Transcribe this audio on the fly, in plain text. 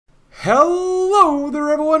Hello there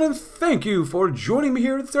everyone, and thank you for joining me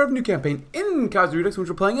here at the start of a new campaign in Kaiserredux, which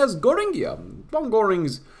we're playing as Goeringia, von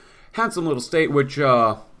Goring's handsome little state, which,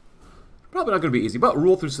 probably not going to be easy, but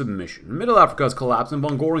rule through submission. Middle Africa has collapsed, and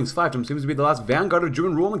von Goring's fiefdom seems to be the last vanguard of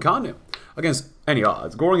German rule on the continent. Against any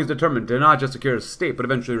odds, Goring is determined to not just secure his state, but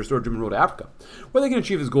eventually restore German rule to Africa. Whether they can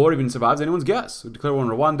achieve his goal or even survive is anyone's guess. We declare war on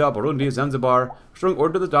Rwanda, Burundi, Zanzibar. Restoring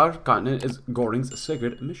order to the dark continent is Goring's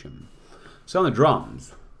sacred mission. Sound the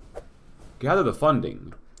drums. Gather the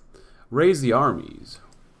funding. Raise the armies.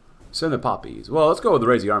 Send the poppies. Well, let's go with the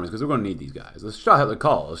raise the armies, because we're going to need these guys. The shot hit the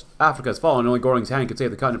call. Africa has fallen, and only Goring's hand can save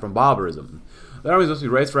the continent from barbarism. The armies must be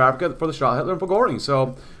raised for Africa, for the shot Hitler, and for Goring.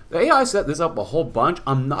 So, the AI set this up a whole bunch.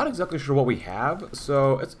 I'm not exactly sure what we have,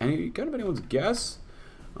 so it's kind of anyone's guess.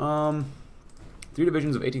 3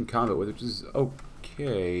 divisions of 18 combat with, which is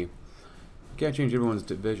okay. Can't change everyone's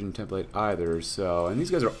division template either, so... And these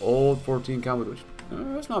guys are old 14 combat, which...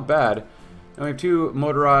 that's not bad. And we have 2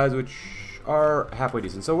 motorized, which are halfway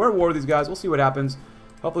decent. So we're at war with these guys. We'll see what happens.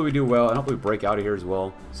 Hopefully we do well, and hopefully we break out of here as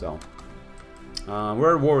well. So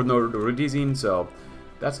we're at war with no Rhodesian, so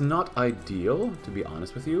that's not ideal, to be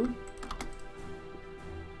honest with you.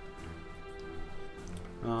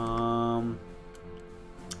 I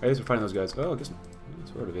guess we're fighting those guys. Oh, I guess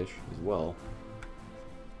sort of ish as well.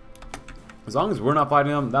 As long as we're not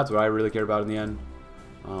fighting them, that's what I really care about in the end.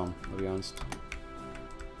 I'll be honest.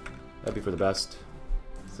 That'd be for the best.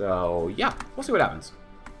 So, yeah, we'll see what happens.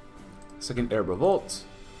 Second Arab Revolt.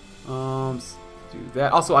 Let's do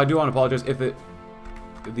that. Also, I do want to apologize if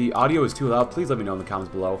the audio is too loud. Please let me know in the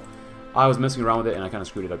comments below. I was messing around with it and I kind of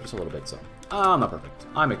screwed it up just a little bit, so I'm not perfect.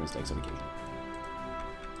 I make mistakes on occasion.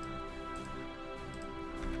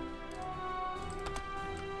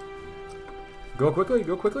 Go quickly,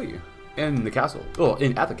 go quickly. In the castle. Oh,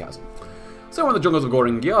 at the castle. Somewhere in the jungles of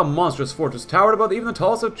Goeringia, a monstrous fortress towered above even the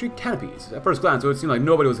tallest of tree canopies. At first glance, it would seem like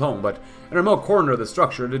nobody was home, but in a remote corner of the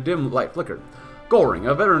structure, a dim light flickered. Goring,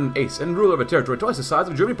 a veteran ace and ruler of a territory twice the size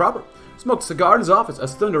of Germany proper, smoked a cigar in his office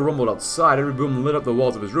as thunder rumbled outside. Every boom lit up the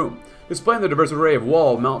walls of his room, displaying the diverse array of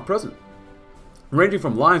wall mount present, ranging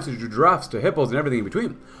from lions to giraffes to hippos and everything in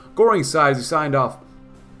between. Goring sighed as he signed off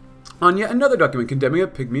on yet another document condemning a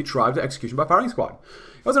pygmy tribe to execution by firing squad.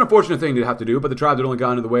 It was an unfortunate thing to have to do, but the tribe had only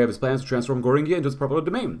gotten in the way of his plans to transform Goeringia into its proper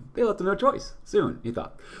domain. They left him no choice. Soon, he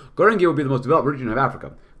thought. Goeringia would be the most developed region of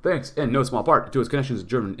Africa, thanks, in no small part, to his connections with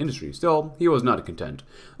German industry. Still, he was not content.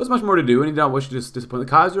 There was much more to do, and he did not wish to disappoint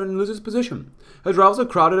the Kaiser and lose his position. His rivals had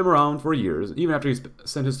crowded him around for years, even after he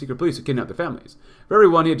sent his secret police to kidnap their families. For every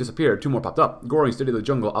one he had disappeared, 2 more popped up. Goring studied the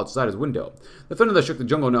jungle outside his window. The thunder that shook the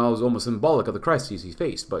jungle now was almost symbolic of the crises he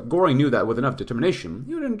faced, but Goring knew that with enough determination,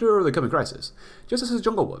 he would endure the coming crisis, just as his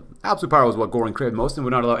jungle would. Absolute power was what Goring craved most and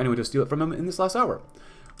would not allow anyone to steal it from him in this last hour.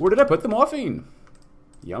 Where did I put the morphine?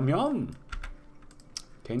 Yum yum.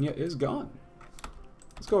 Kenya is gone.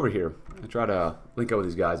 Let's go over here and try to link up with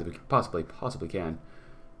these guys if we possibly can.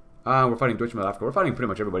 We're fighting Deutsch-Mittelafrika. We're fighting pretty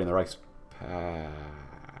much everybody in the Reichspakt.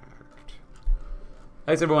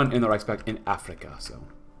 At least everyone in the Reichspakt in Africa, so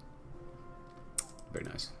very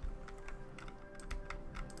nice.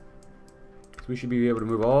 So we should be able to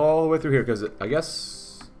move all the way through here because I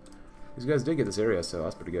guess these guys did get this area, so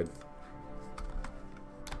that's pretty good.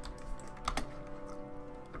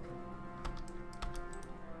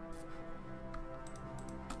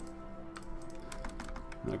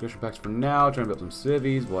 Migration packs for now, trying to build some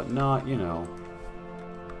civies, whatnot, you know.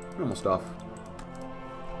 Normal stuff.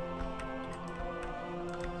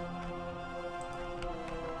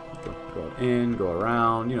 Go in, go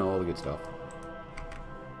around, you know, all the good stuff.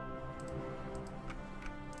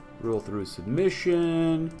 Rule through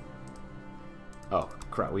submission. Oh,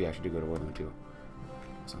 crap, we actually do go to war with them too.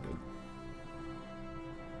 That's not good.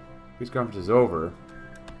 Peace conference is over.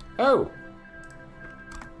 Oh!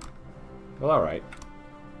 Well, alright.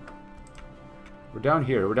 We're down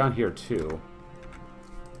here too.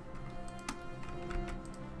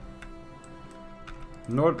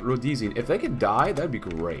 Nord Rhodesian. If they could die, that'd be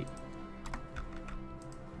great.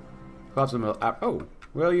 Oh,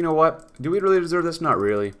 well, you know what? Do we really deserve this? Not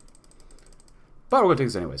really. But we're gonna take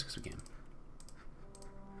this anyways, because we can.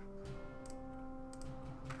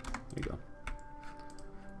 There you go.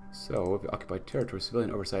 So, if occupied territory,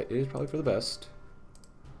 civilian oversight is probably for the best.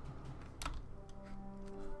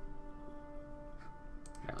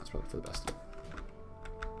 Probably for the best.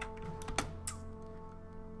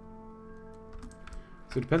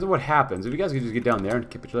 So it depends on what happens. If you guys could just get down there and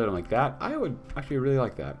capitulate them like that, I would actually really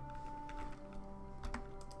like that.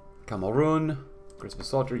 Cameroon, aggressive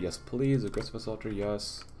assaulter, yes please. Aggressive assaulter,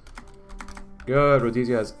 yes. Good.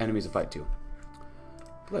 Rhodesia has enemies to fight too.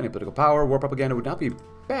 Plenty of political power. War propaganda would not be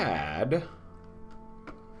bad.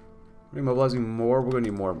 Remobilizing more. We're going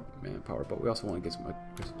to need more manpower, but we also want to get some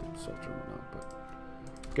soldier and whatnot.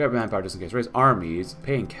 But get manpower just in case. Raise armies.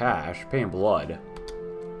 Pay in cash. Pay in blood.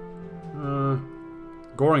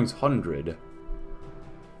 Goring's 100.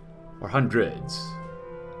 Or hundreds.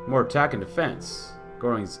 More attack and defense.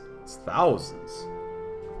 Goring's thousands.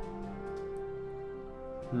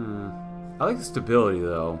 I like the stability,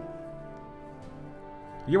 though.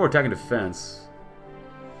 You get more attack and defense.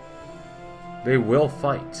 They will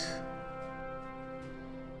fight.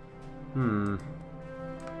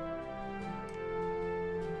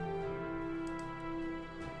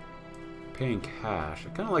 Paying cash. I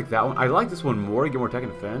kind of like that one. I like this one more. You get more attack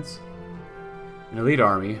and defense. An elite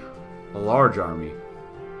army. A large army.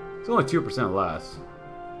 It's only 2% less.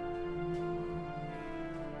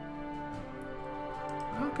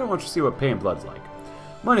 I kind of want you to see what pay and blood's like.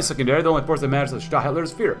 Money is secondary. The only force that matters to the Statthalter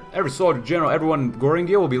is fear. Every soldier, general, everyone in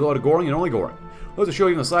Goeringia will be loyal to Goring and only Goring. Those who show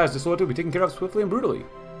even the slightest disloyalty will be taken care of swiftly and brutally.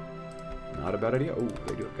 Not a bad idea. Oh,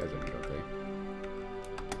 they do it, guys. I do, don't they?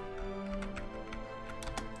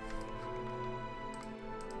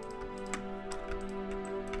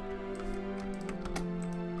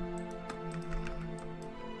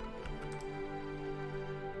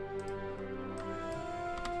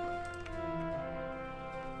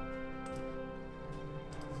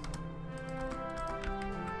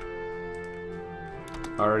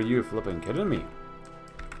 Are you flipping kidding me?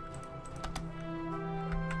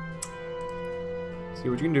 See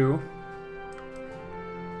what you can do.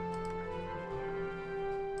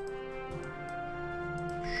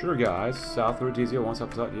 Sure, guys. South Rhodesia wants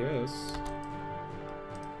help us out. Yes.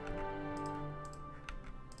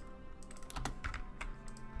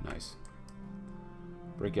 Nice.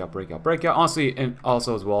 Break out, break out, break out. Honestly, and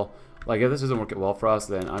also as well, like if this doesn't work out well for us,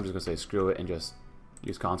 then I'm just gonna say screw it and just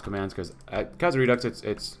use cons commands, because at Kaiserredux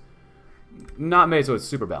it's not made so it's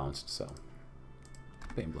super balanced. So,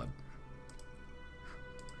 pain blood.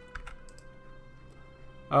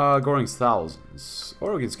 Goring's thousands,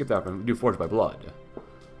 or we can skip that and do forged by blood.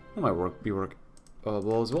 That might work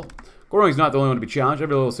well as well. Goring's not the only one to be challenged.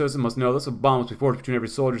 Every little citizen must know this. A bond must be forged between every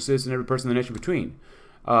soldier, citizen, and every person in the nation between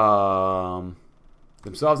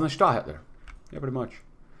themselves and the Statthalter. Yeah, pretty much.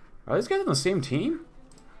 Are these guys on the same team?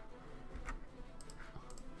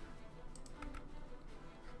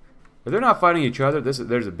 If they're not fighting each other, there's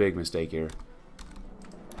a big mistake here.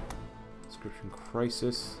 Description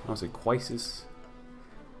crisis. I want to say crisis.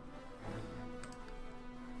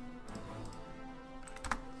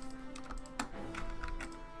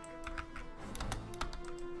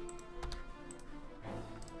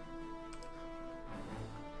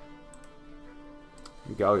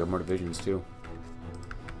 We got more divisions too.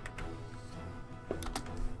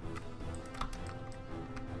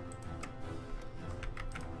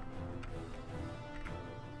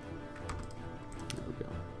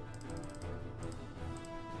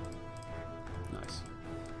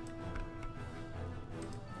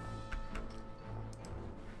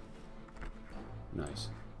 Nice.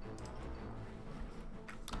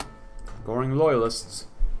 Goring loyalists.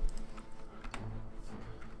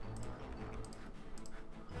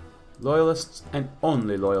 Loyalists and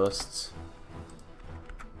only loyalists.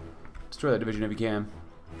 Destroy that division if you can.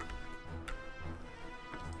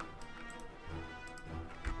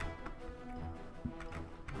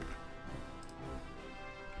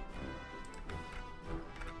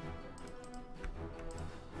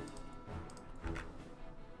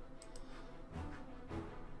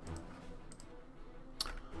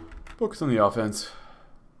 Focus on the offense.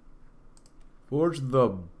 Forge the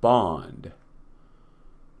bond.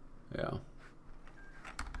 Yeah.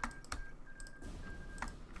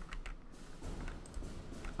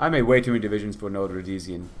 I made way too many divisions for no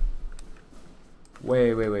Rhodesian.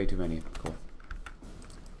 Way too many. Cool.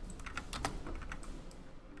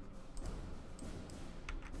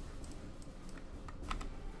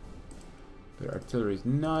 Their artillery's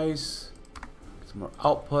nice. Get some more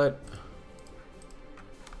output.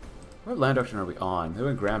 What land auction are we on? They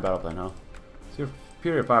went Grand Battle Plan, huh?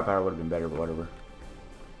 Superior firepower would have been better, but whatever.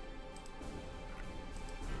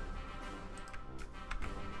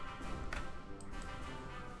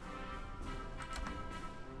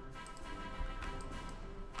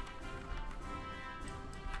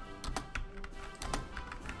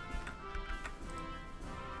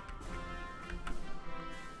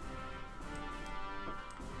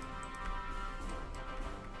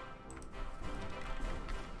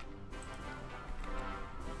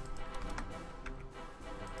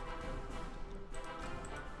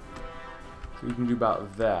 So we can do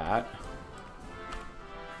about that.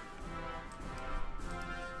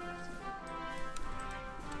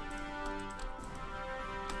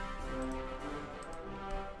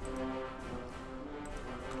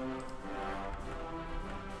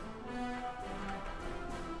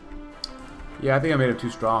 Yeah, I think I made him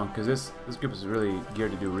too strong, because this group is really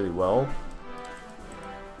geared to do really well.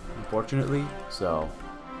 Unfortunately, so...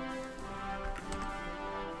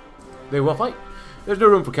 They will fight. There's no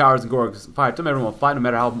room for cowards in Goring's fight. Everyone will fight, no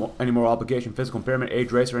matter how any moral obligation, physical impairment,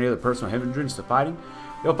 age, race, or any other personal hindrance to fighting.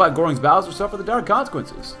 They'll fight Goring's battles or suffer the dire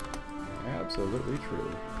consequences. Absolutely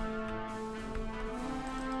true.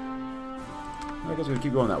 I guess we'll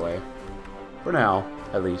keep going that way. For now,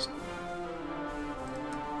 at least.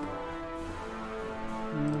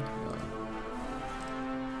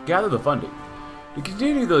 Gather the funding. To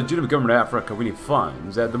continue the legitimate government of Africa, we need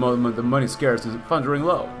funds. At the moment, the money is scarce and funds are running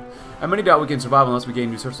low. And many doubt we can survive unless we gain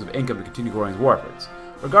new sources of income to continue Goring's war efforts.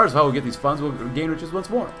 Regardless of how we get these funds, we'll gain riches once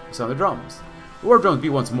more. Sound the drums. The war drums beat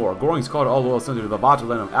once more. Goring's call to all loyal sons to the vital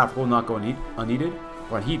land of Africa will not go unneeded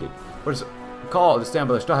or unheeded. But his call to stand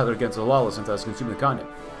by the Stadtholder against the lawlessness that is consuming the continent.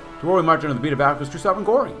 To war we march under the beat of Africa's true sovereign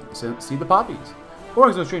Goring. See the poppies.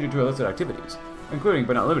 Goring's no stranger to illicit activities, including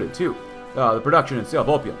but not limited to the production and sale of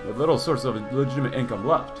opium, with little source of legitimate income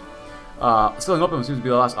left. Selling opium seems to be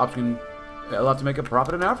the last option left to make a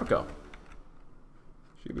profit in Africa.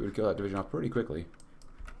 Should be able to kill that division off pretty quickly.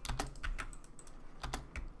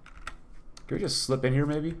 Can we just slip in here,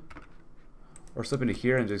 maybe? Or slip into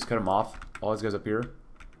here and just cut them off? All these guys up here?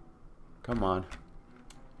 Come on.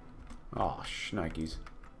 Oh, shnikes.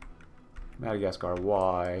 Madagascar,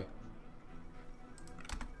 why?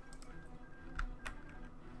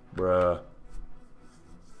 Bruh.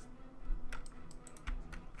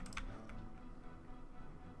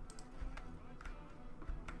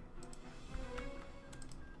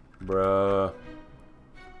 Bruh.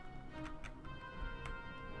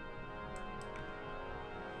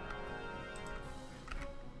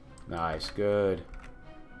 Nice, good.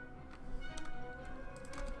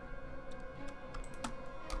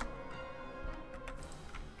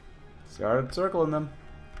 Started circling them.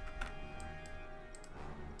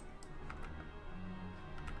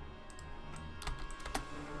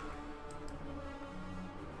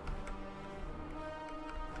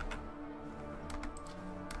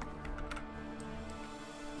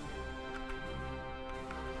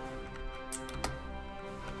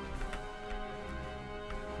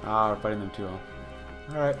 Ah, we're fighting them too.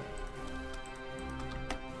 Alright.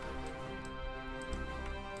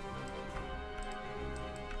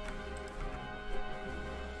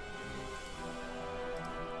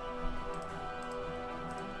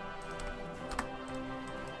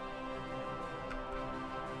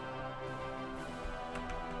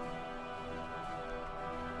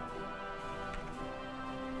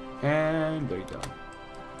 And there you go.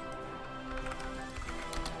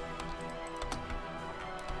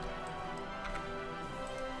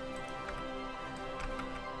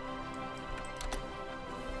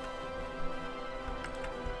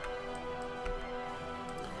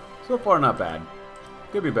 So far, not bad.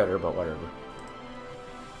 Could be better, but whatever.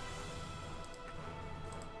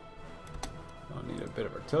 I'll need a bit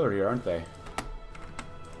of artillery here, aren't they?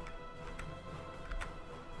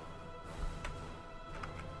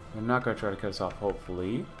 They're not going to try to cut us off,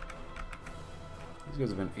 hopefully. These guys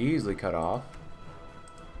have been easily cut off.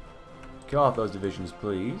 Kill off those divisions,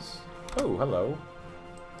 please. Oh, hello.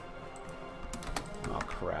 Oh,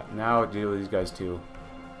 crap. Now deal with these guys, too.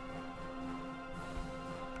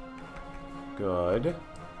 Good.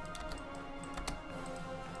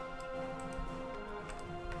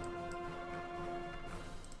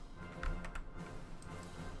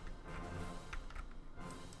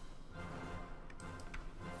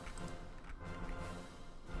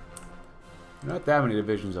 Not that many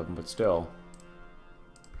divisions of them, but still.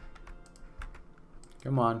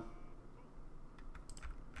 Come on.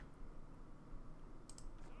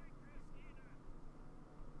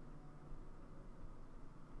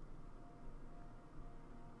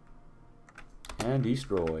 And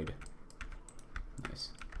destroyed. Nice.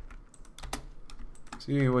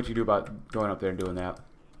 See what you do about going up there and doing that.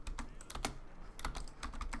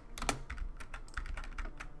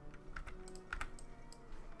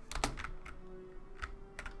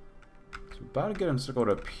 So we're about to get him circled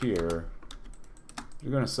up here.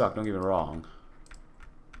 You're gonna suck, don't get me wrong.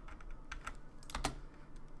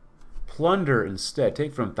 Plunder instead.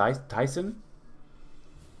 Take from Tyson.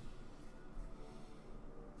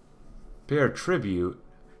 Pay our tribute.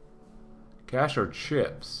 Cash or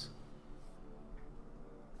chips.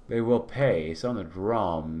 They will pay. Sound the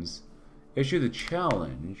drums. Issue the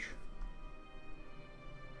challenge.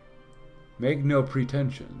 Make no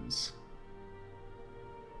pretensions.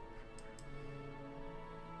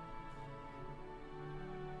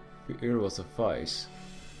 Fear will suffice.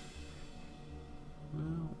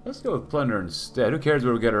 Well, let's go with plunder instead. Who cares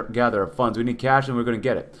where we gather our funds? We need cash and we're going to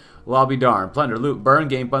get it. Well, I'll be darned. Plunder, loot, burn,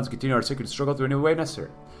 game funds, continue our secret struggle through any way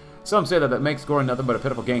necessary. Some say that makes Goring nothing but a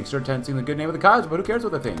pitiful gangster, tensing the good name of the Kaiser, but who cares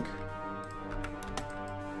what they think?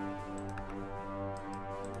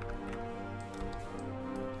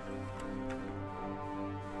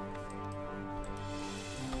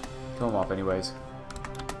 Kill him off anyways.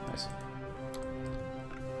 Nice.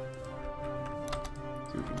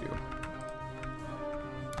 See what we can do.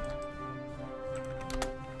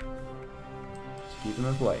 Just keep him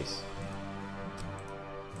in place.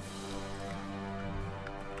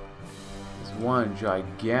 It's one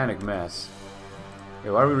gigantic mess. Hey,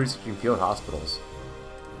 why are we researching field hospitals?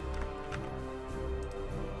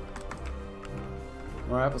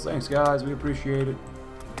 Alright, well, thanks guys, we appreciate it.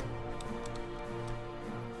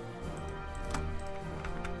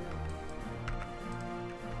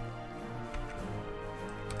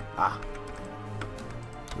 Ah.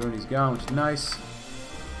 Goering's gone, which is nice.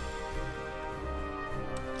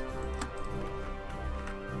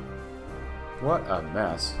 What a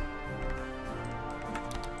mess.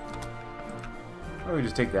 Why don't we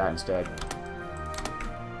just take that instead?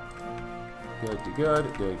 Good to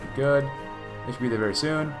good, good to good. They should be there very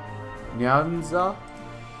soon. Nyanza.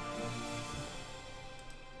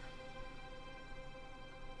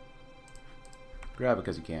 Grab it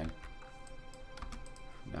because you can.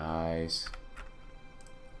 Nice.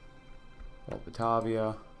 Oh,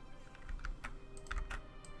 Batavia.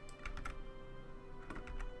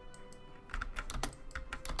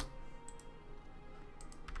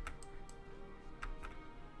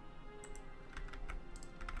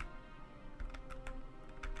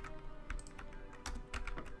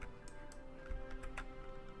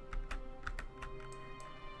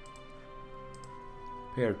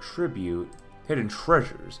 Pay our tribute. Hidden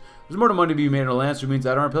treasures. There's more money to be made in a land, which means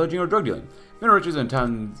that aren't pillaging or drug dealing. Mineral riches and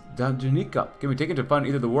Tanjanika can be taken to fund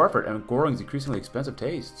either the war effort and Goring's increasingly expensive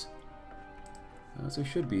tastes. As they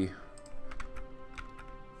should be.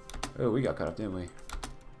 Oh, we got cut off, didn't we?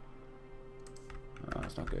 Oh,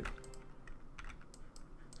 that's not good.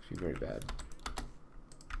 Actually, very bad.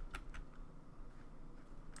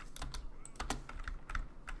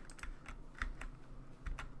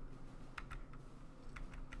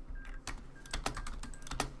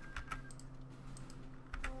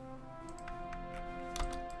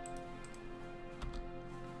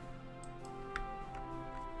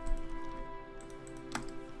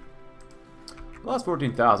 Lost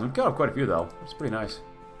 14,000. We got off quite a few though. It's pretty nice.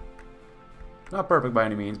 Not perfect by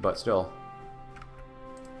any means, but still.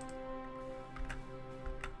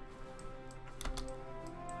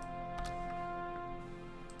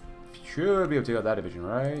 Should be able to take out that division,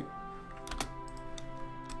 right?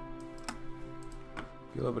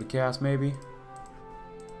 Get a little bit of cast, maybe.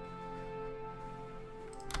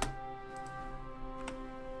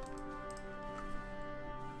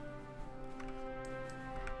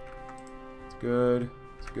 Good.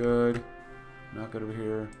 It's good. Not good over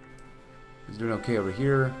here. He's doing okay over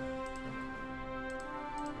here.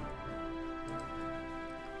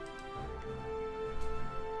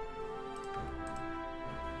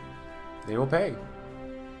 They will pay.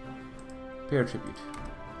 Pay our tribute.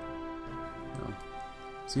 No.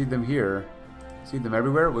 Seed them here. Seed them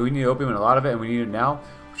everywhere. We need opium and a lot of it, and we need it now.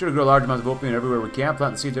 We should grow large amounts of opium everywhere we can.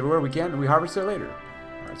 Plant the seeds everywhere we can, and we harvest it later.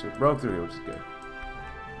 Alright, so we broke through here, which is good.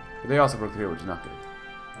 But they also broke through here, which is not good.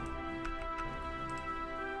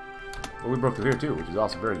 But we broke through here too, which is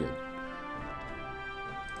also very good.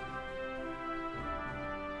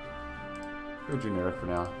 Go generic for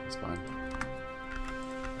now. It's fine.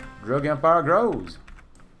 Drug Empire grows.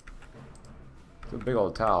 It's a big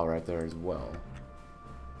old towel right there as well.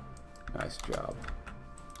 Nice job.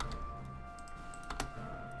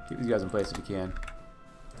 Keep these guys in place if you can.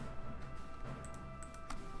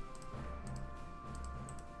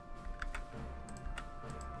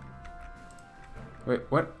 Wait,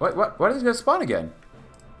 what? Why did these guys spawn again?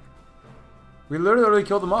 We literally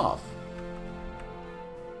killed them off.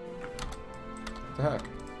 What the heck?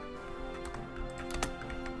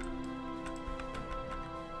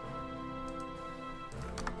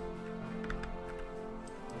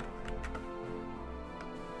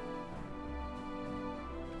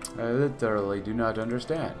 I literally do not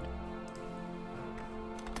understand.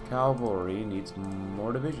 Cavalry needs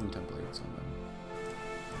more division templates on them.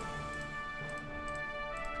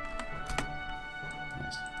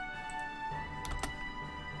 Nice.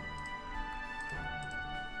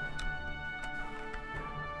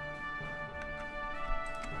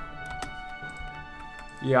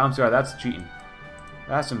 Yeah, I'm sorry, that's cheating.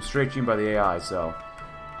 That's some straight cheating by the AI, so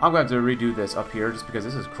I'm going to have to redo this up here just because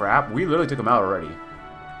this is crap. We literally took them out already.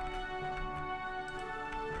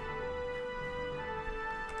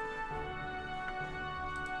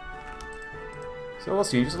 So we'll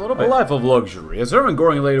see just a little bit. A life of luxury. As Herman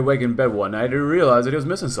Goring lay awake in bed one night, he realized that he was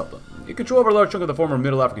missing something. In control over a large chunk of the former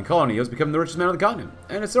Middle African colony, he was becoming the richest man on the continent,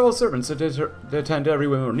 and had several servants to attend to every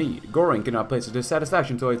whim or need. Goring could not place his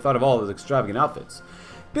dissatisfaction until he thought of all his extravagant outfits.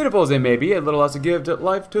 Beautiful as they may be, he had little else to give to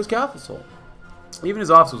life to his castle. Even his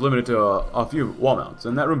office was limited to a few wall mounts,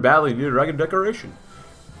 and that room badly needed ragged decoration.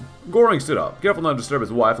 Goring stood up, careful not to disturb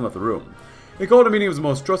his wife, and left the room. He called a meeting of his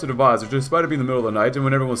most trusted advisors, despite it being the middle of the night, and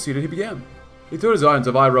when everyone was seated, he began. He told his audience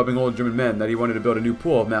of eye-rubbing old German men that he wanted to build a new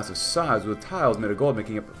pool of massive size with tiles made of gold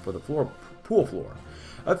making up for the pool floor.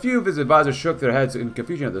 A few of his advisors shook their heads in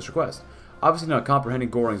confusion at this request. Obviously not comprehending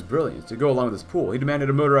Goring's brilliance, to go along with his pool, he demanded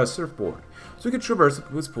a motorized surfboard, so he could traverse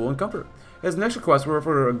his pool in comfort. His next requests were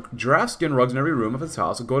for giraffe skin rugs in every room of his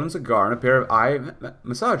house, a golden cigar, and a pair of eye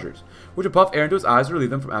massagers, which would puff air into his eyes to relieve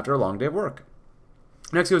them from after a long day of work.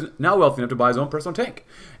 Next, he was now wealthy enough to buy his own personal tank,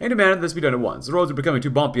 and demanded this be done at once. The roads were becoming too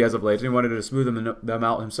bumpy as of late, and he wanted to smooth them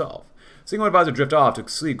out himself. Seeing one advisor drift off to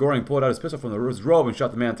sleep, Goring pulled out his pistol from his robe and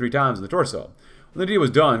shot the man 3 times in the torso. When the deed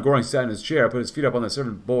was done, Goring sat in his chair, put his feet up on the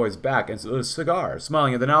servant boy's back, and lit a cigar,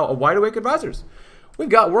 smiling at the now wide-awake advisors. We've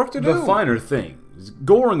got work to do. The finer things.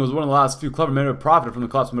 Goring was one of the last few clever men who had profited from the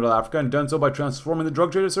collapse of Middle Africa, and done so by transforming the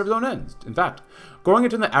drug trade to serve his own ends. In fact, Goring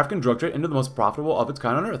had turned the African drug trade into the most profitable of its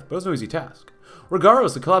kind on earth, but it was no easy task.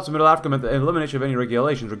 Regardless, the collapse of Middle Africa meant the elimination of any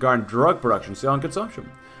regulations regarding drug production, sale, and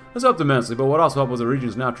consumption. This helped immensely, but what also helped was the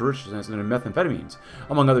region's natural richness in methamphetamines,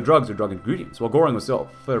 among other drugs or drug ingredients, while Goring was still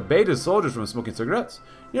forbade his soldiers from smoking cigarettes.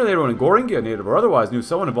 Nearly everyone in Goeringia, native or otherwise, knew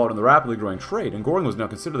someone involved in the rapidly growing trade, and Goring was now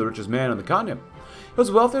considered the richest man on the continent. He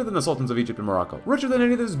was wealthier than the sultans of Egypt and Morocco, richer than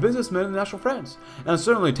any of his businessmen in national France, and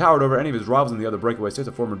certainly towered over any of his rivals in the other breakaway states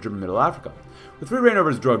of former German Middle Africa. With free reign over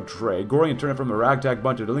his drug trade, Goring had turned it from a ragtag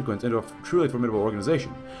bunch of delinquents into a truly formidable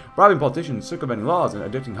organization, bribing politicians, circumventing laws, and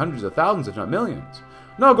addicting hundreds of thousands, if not millions.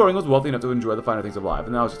 Now Goring was wealthy enough to enjoy the finer things of life,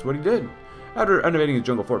 and that was just what he did. After renovating his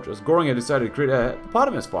jungle fortress, Goring had decided to create a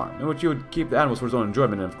hippopotamus farm, in which he would keep the animals for his own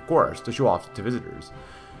enjoyment and, of course, to show off to visitors.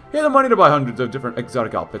 He had the money to buy hundreds of different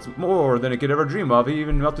exotic outfits, more than he could ever dream of. He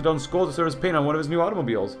even melted down skulls to serve as paint on one of his new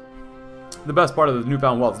automobiles. The best part of the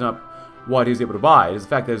newfound wealth is not what he was able to buy, it is the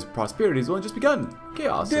fact that his prosperity has only just begun.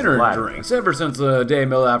 Chaos. Dinner and drinks. Ever since the day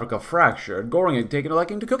Middle Africa fractured, Goring had taken a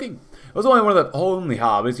liking to cooking. It was only one of the only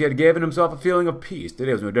hobbies he had given himself a feeling of peace.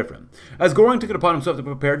 Today was no different, as Goring took it upon himself to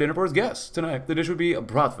prepare dinner for his guests. Tonight, the dish would be a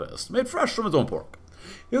bratwurst, made fresh from his own pork.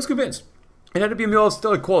 He was convinced it had to be a meal of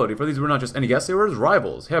stellar quality, for these were not just any guests, they were his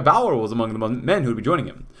rivals. Herr Bauer was among the men who would be joining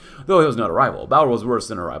him. Though he was not a rival, Bauer was worse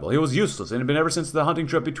than a rival. He was useless, and had been ever since the hunting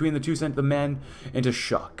trip between the two sent the men into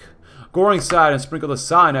shock. Goring sighed and sprinkled a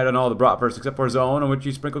cyanide on all the bratwursts except for his own, on which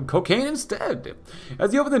he sprinkled cocaine instead.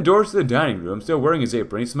 As he opened the doors to the dining room, still wearing his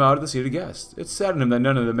apron, he smiled at the seated guests. It saddened him that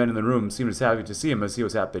none of the men in the room seemed as happy to see him as he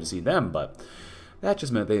was happy to see them, but that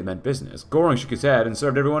just meant they meant business. Goring shook his head and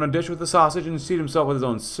served everyone a dish with the sausage and seated himself with his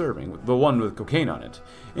own serving, the one with cocaine on it.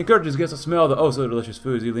 He encouraged his guests to smell the oh-so-delicious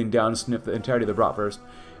food as he leaned down and sniffed the entirety of the bratwurst.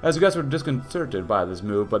 As the guests were disconcerted by this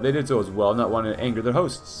move, but they did so as well, not wanting to anger their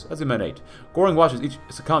hosts. As the men ate, Goring watched as each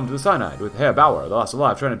succumbed to the cyanide, with Herr Bauer, the last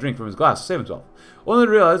alive, trying to drink from his glass to save himself, only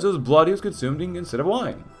to realize it was blood he was consuming instead of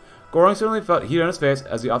wine. Goring suddenly felt heat on his face,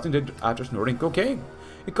 as he often did after snorting cocaine.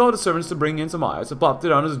 He called his servants to bring in some ice, and plopped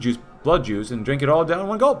it on his blood juice, and drank it all down in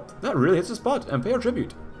one gulp. That really hits the spot, and pay our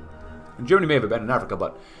tribute. Germany may have abandoned Africa,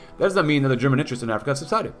 but that does not mean that the German interest in Africa has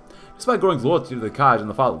subsided. Despite Goring's loyalty to the Kaiser and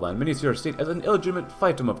the fatherland, many see our state as an illegitimate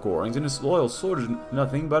fiefdom of Goring's, and his loyal soldiers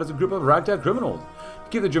nothing but as a group of ragtag criminals. To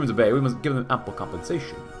keep the Germans at bay, we must give them ample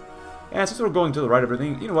compensation. And since we're going to the right of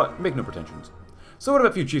everything, you know what, make no pretensions. So what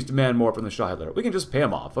if a few chiefs demand more from the Stadtholder? We can just pay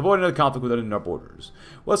him off, avoid another conflict within our borders.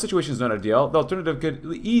 Well, the situation is not ideal. The alternative could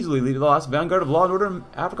easily lead to the last vanguard of law and order in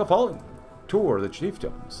Africa falling. Tour the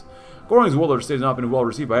chiefdoms. Goring's warlord state has not been well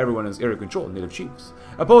received by everyone in his area of control, native chiefs.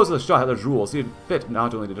 Opposed to the Stadtholder's rule, see it fit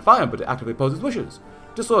not only to defy him, but to actively oppose his wishes.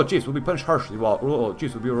 Disloyal chiefs will be punished harshly, while loyal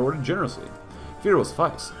chiefs will be rewarded generously. Fear will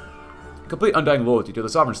suffice. Complete undying loyalty to the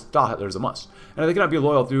sovereign Stadtholder is a must, and if they cannot be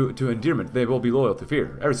loyal to endearment, they will be loyal to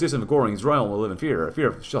fear. Every citizen of Goring's realm will live in fear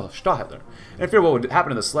of Stadtholder, and fear what would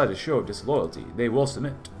happen in the slightest show of disloyalty. They will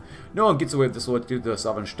submit. No one gets away with disloyalty to the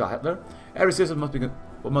sovereign Stadtholder. Every citizen must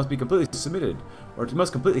be completely submitted, or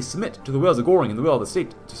must completely submit to the wills of Goring and the will of the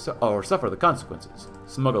state, or suffer the consequences.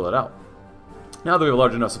 Smuggle it out. Now that we have a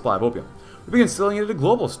large enough supply of opium, we begin selling it at a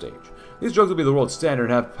global stage. These drugs will be the world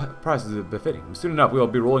standard and have prices befitting. Soon enough, we will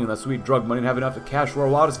be rolling in that sweet drug money and have enough to cash for our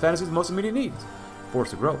wildest fantasies and most immediate needs.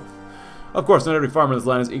 Force of growth. Of course, not every farmer in this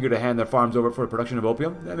land is eager to hand their farms over for the production of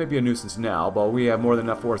opium. That may be a nuisance now, but we have more than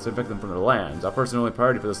enough force to evict them from their lands. Our first and only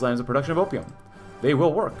priority for this land is the production of opium. They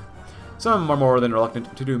will work. Some are more than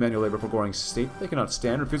reluctant to do manual labor for Goring's state. They cannot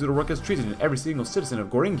stand refusal to work as treated, and every single citizen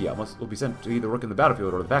of Goeringia will be sent to either work in the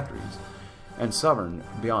battlefield or the factories, and sovereign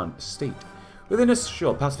beyond state. With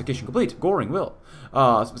initial pacification complete, Goring will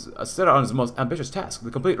set out on his most ambitious task,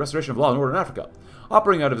 the complete restoration of law and order in Africa.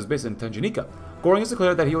 Operating out of his base in Tanganyika, Goring has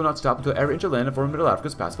declared that he will not stop until every inch of land in former Middle Africa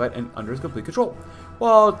is pacified and under his complete control.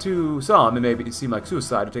 While to some it may seem like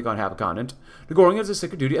suicide to take on half a continent, to Goring is a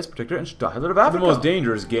sacred duty as protector and Stadtholder of Africa. The most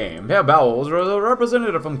dangerous game. Herr Bauer was a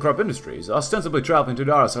representative from Krupp Industries, ostensibly traveling to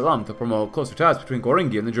Dar es Salaam to promote closer ties between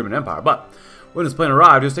Goeringia and the German Empire, but when his plane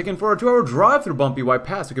arrived, he was taken for a 2-hour drive through bumpy white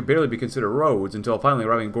paths that could barely be considered roads until finally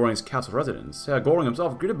arriving at Goring's castle residence. Goring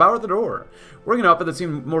himself greeted Bauer at the door, wearing an outfit that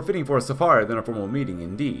seemed more fitting for a safari than a formal meeting,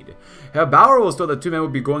 indeed. Bauer was told that two men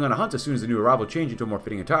would be going on a hunt as soon as the new arrival changed into a more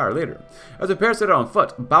fitting attire later. As the pair set out on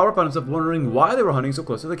foot, Bauer found himself wondering why they were hunting so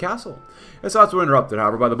close to the castle. His thoughts were interrupted,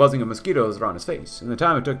 however, by the buzzing of mosquitoes around his face, and the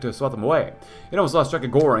time it took to swat them away. It almost lost track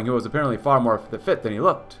of Goring, who was apparently far more fit than he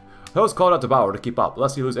looked. The host called out to Bauer to keep up,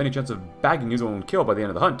 lest he lose any chance of bagging his own kill by the end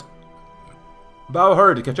of the hunt. Bauer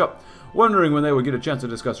hurried to catch up, wondering when they would get a chance to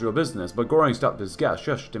discuss real business, but Goring stopped his guest,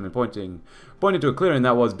 shushed him, and pointed to a clearing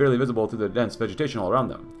that was barely visible through the dense vegetation all around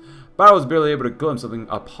them. Bauer was barely able to glimpse something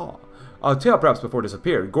a paw. A tail perhaps before it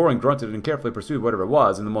disappeared. Goring grunted and carefully pursued whatever it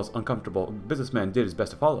was, and the most uncomfortable businessman did his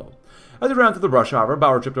best to follow. As he ran through the brush, however,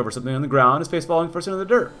 Bauer tripped over something on the ground, his face falling first into the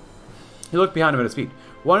dirt. He looked behind him at his feet,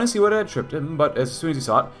 wanting to see what had tripped him, but as soon as he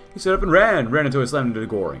saw it, he stood up and ran until he slammed into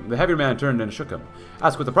Goring. The heavier man turned and shook him,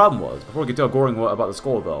 asked what the problem was. Before he could tell Goring about the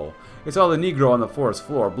skull, though, he saw the Negro on the forest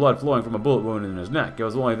floor, blood flowing from a bullet wound in his neck. It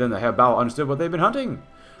was only then that Herr Bauer understood what they'd been hunting.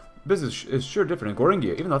 Business is sure different in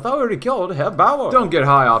Goeringia, even though I thought we already killed Herr Bauer. Don't get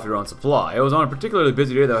high off your own supply. It was on a particularly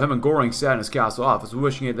busy day that him and Goring sat in his castle office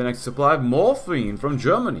wishing at the next supply of morphine from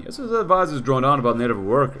Germany. As his advisors droned on about native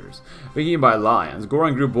workers being eaten by lions,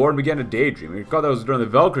 Goring grew bored and began to daydream. He recalled that it was during the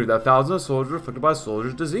Valkyrie that thousands of soldiers were afflicted by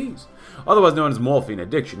soldiers' disease, otherwise known as morphine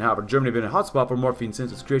addiction. However, Germany had been a hotspot for morphine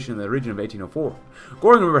since its creation in the region of 1804.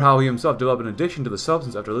 Goring remembered how he himself developed an addiction to the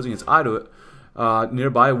substance after losing his eye to it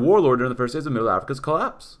nearby a warlord during the first days of Middle Africa's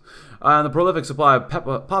collapse. And the prolific supply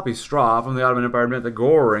of poppy straw from the Ottoman Empire meant that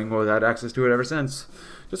Goring had access to it ever since.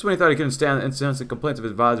 Just when he thought he couldn't stand the incessant complaints of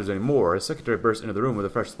his advisors anymore, his secretary burst into the room with a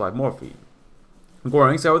fresh supply of morphine.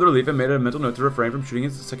 Goring sighed with relief and made a mental note to refrain from shooting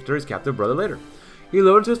his secretary's captive brother later. He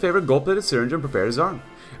loaded into his favorite gold-plated syringe and prepared his arm.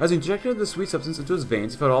 As he injected the sweet substance into his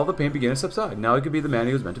veins, he felt all the pain begin to subside. Now he could be the man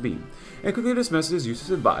he was meant to be, and quickly dismissed his useless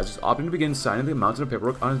advisors, opting to begin signing the mountain of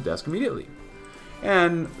paperwork on his desk immediately.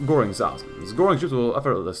 And Goring's thousands. Goring's troops will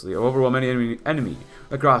effortlessly overwhelm any enemy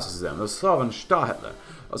that crosses them. The sovereign Stadtholder.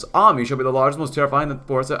 His army shall be the largest, most terrifying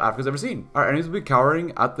force that Africa has ever seen. Our enemies will be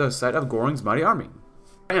cowering at the sight of Goring's mighty army.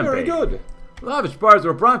 Very good. Lavish parties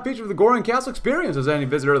were a prime feature of the Goring Castle experience, as any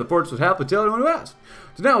visitor of the fortress would happily tell anyone who asked.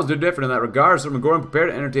 Tonight was no different in that regard. Sir Goring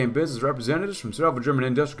prepared to entertain business representatives from several German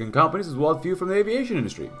industrial companies, as well as a few from the aviation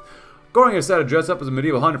industry. Goring decided to dress up as a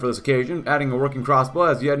medieval hunter for this occasion, adding a working crossbow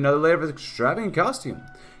as yet another layer of his extravagant costume.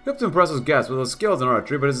 He hoped to impress his guests with his skills in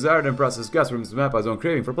archery, but his desire to impress his guests was met by his own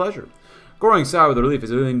craving for pleasure. Goring sighed with relief as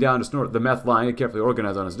he leaned down to snort the meth line he had carefully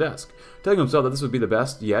organized on his desk, telling himself that this would be the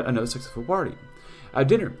best yet another successful party. At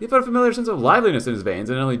dinner, he felt a familiar sense of liveliness in his veins,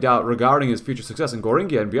 and any doubt regarding his future success in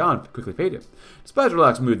Goeringia and beyond quickly faded. Despite his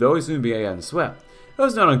relaxed mood, though, he soon began to sweat. It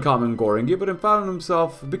was not uncommon in Goeringia, but he found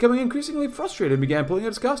himself becoming increasingly frustrated and began pulling at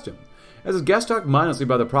his costume. As his guest talked mindlessly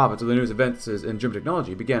about the profits of the newest advances in German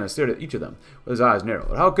technology, he began to stare at each of them, with his eyes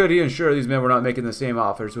narrowed. How could he ensure these men were not making the same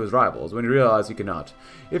offers to his rivals, when he realized he could not?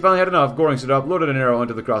 He finally had enough. Goring stood up, loaded an arrow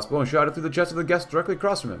into the crossbow, and shot it through the chest of the guest directly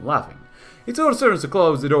across from him, laughing. He told his servants to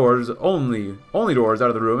close the doors, only doors out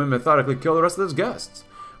of the room, and methodically kill the rest of his guests.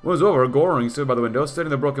 When it was over, Goring stood by the window,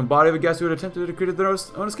 studying the broken body of a guest who had attempted to create their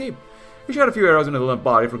own escape. He shot a few arrows into the limp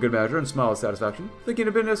body for good measure, and smiled with satisfaction, thinking it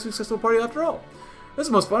had been a successful party after all. This is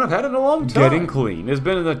the most fun I've had in a long time. Getting clean. It's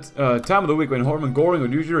been in the time of the week when Hermann Goring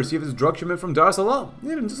would usually receive his drug shipment from Dar es Salaam. He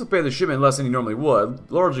didn't anticipate the shipment less than he normally would,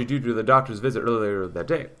 largely due to the doctor's visit earlier that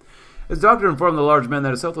day. His doctor informed the large man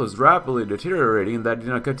that his health was rapidly deteriorating and that if he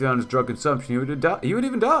did not cut down his drug consumption, he would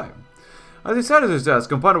even die. As he sat at his desk,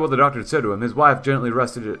 and pondered what the doctor had said to him, his wife gently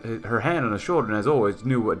rested her hand on his shoulder and, as always,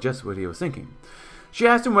 knew just what he was thinking. She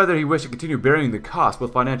asked him whether he wished to continue bearing the cost,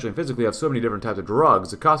 both financially and physically, of so many different types of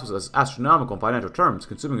drugs. The cost was astronomical in financial terms,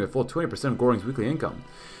 consuming a full 20% of Goring's weekly income.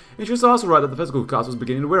 And she was also right that the physical cost was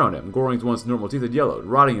beginning to wear on him. Goring's once normal teeth had yellowed,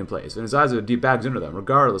 rotting in place, and his eyes had deep bags under them,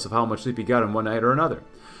 regardless of how much sleep he got in one night or another.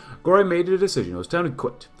 Goring made a decision. It was time to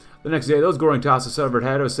quit. The next day, those Goring tossed the severed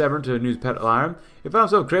head of a severed to a new pet lion. He found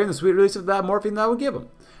himself craving the sweet release of that morphine that would give him.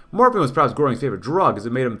 Morphine was perhaps Goring's favorite drug, as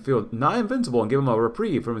it made him feel nigh invincible and gave him a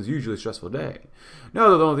reprieve from his usually stressful day.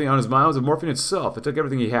 No, the only thing on his mind was the morphine itself. It took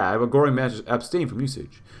everything he had, but Goring managed to abstain from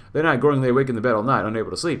usage. That night, Goring lay awake in the bed all night,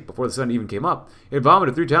 unable to sleep. Before the sun even came up, he had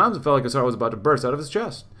vomited 3 times and felt like his heart was about to burst out of his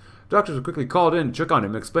chest. Doctors were quickly called in to check on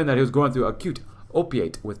him and explained that he was going through acute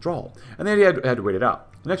opiate withdrawal, and that he had to wait it out.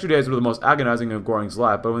 The next 2 days were the most agonizing of Goring's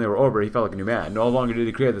life, but when they were over, he felt like a new man. No longer did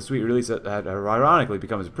he crave the sweet release that had ironically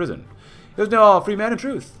become his prison. He was now a free man in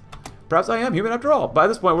truth. Perhaps I am human after all. By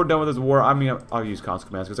this point, we're done with this war. I mean, I'll use console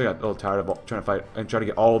commands because I got a little tired of trying to fight and trying to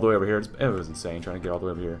get all the way over here. It was insane trying to get all the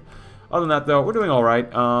way over here. Other than that, though, we're doing all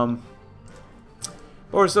right. But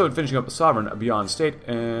we're still finishing up the Sovereign Beyond State,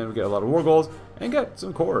 and we get a lot of war goals and get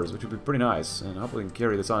some cores, which would be pretty nice. And hopefully we can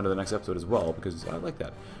carry this on to the next episode as well, because I like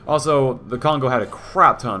that. Also, the Congo had a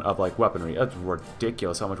crap ton of like weaponry. That's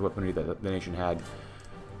ridiculous how much weaponry that the nation had.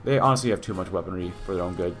 They honestly have too much weaponry for their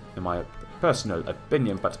own good, in my personal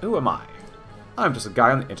opinion, but who am I? I'm just a guy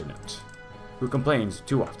on the internet who complains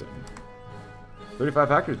too often. 35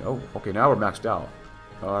 factories? Oh, okay, now we're maxed out.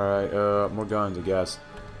 Alright, more guns, I guess.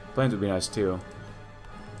 Planes would be nice too.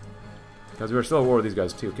 Because we're still at war with these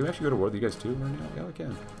guys too. Can we actually go to war with these guys too right now? Yeah, we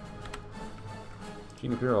can.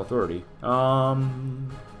 King Imperial Authority. Called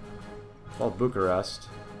Bucharest.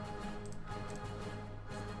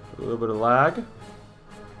 A little bit of lag.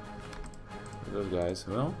 Those guys.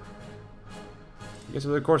 Well, I guess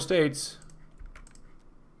with the core states,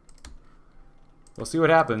 we'll see what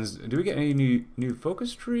happens. Do we get any new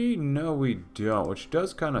focus tree? No, we don't, which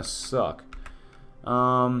does kind of suck.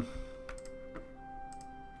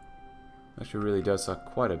 Actually, really does suck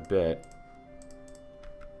quite a bit.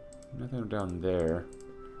 Nothing down there.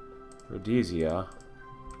 Rhodesia,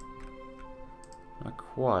 not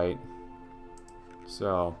quite.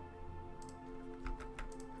 So.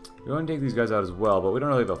 We want to take these guys out as well, but we don't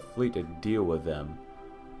really have a fleet to deal with them.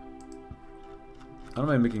 I don't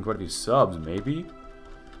mind making quite a few subs, maybe?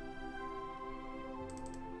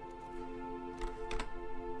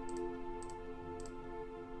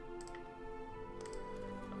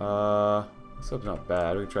 Sub's not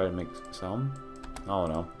bad. We can try to make some. I don't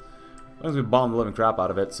know. As long as we bomb the living crap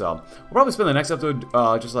out of it, so. We'll probably spend the next episode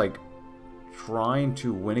just like trying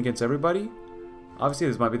to win against everybody. Obviously,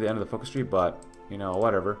 this might be the end of the focus tree, but, you know,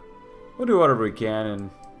 whatever. We'll do whatever we can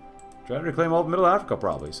and try to reclaim all of Middle Africa,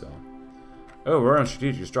 probably, so. Oh, we're on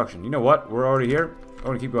strategic destruction. You know what? We're already here. I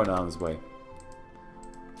want to keep going down this way.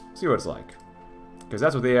 See what it's like. Because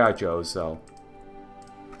that's what the AI chose, so.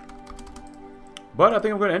 But I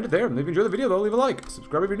think I'm going to end it there. If you enjoyed the video, though, leave a like.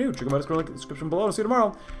 Subscribe if you're new. Check out my Discord link in the description below. And see you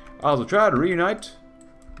tomorrow. I'll also try to reunite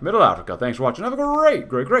Middle Africa. Thanks for watching. Have a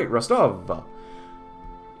great rest of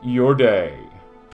your day.